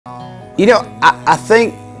You know, I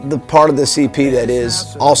think the part of this EP that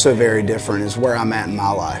is also very different is where I'm at in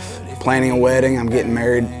my life. Planning a wedding, I'm getting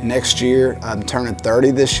married next year, I'm turning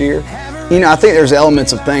 30 this year. You know, I think there's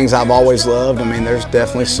elements of things I've always loved. I mean, there's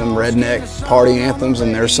definitely some redneck party anthems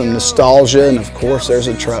and there's some nostalgia, and of course there's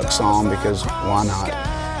a truck song, because why not?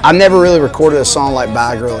 I've never really recorded a song like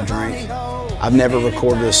Buy a Girl a Drink. I've never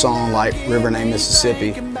recorded a song like River Name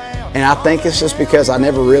Mississippi. And I think it's just because I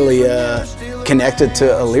never really connected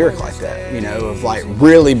to a lyric like that, you know, of like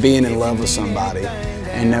really being in love with somebody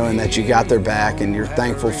and knowing that you got their back and you're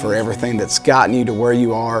thankful for everything that's gotten you to where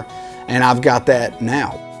you are. And I've got that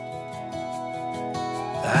now.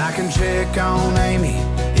 I can check on Amy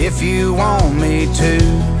if you want me to.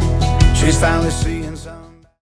 She's finally seen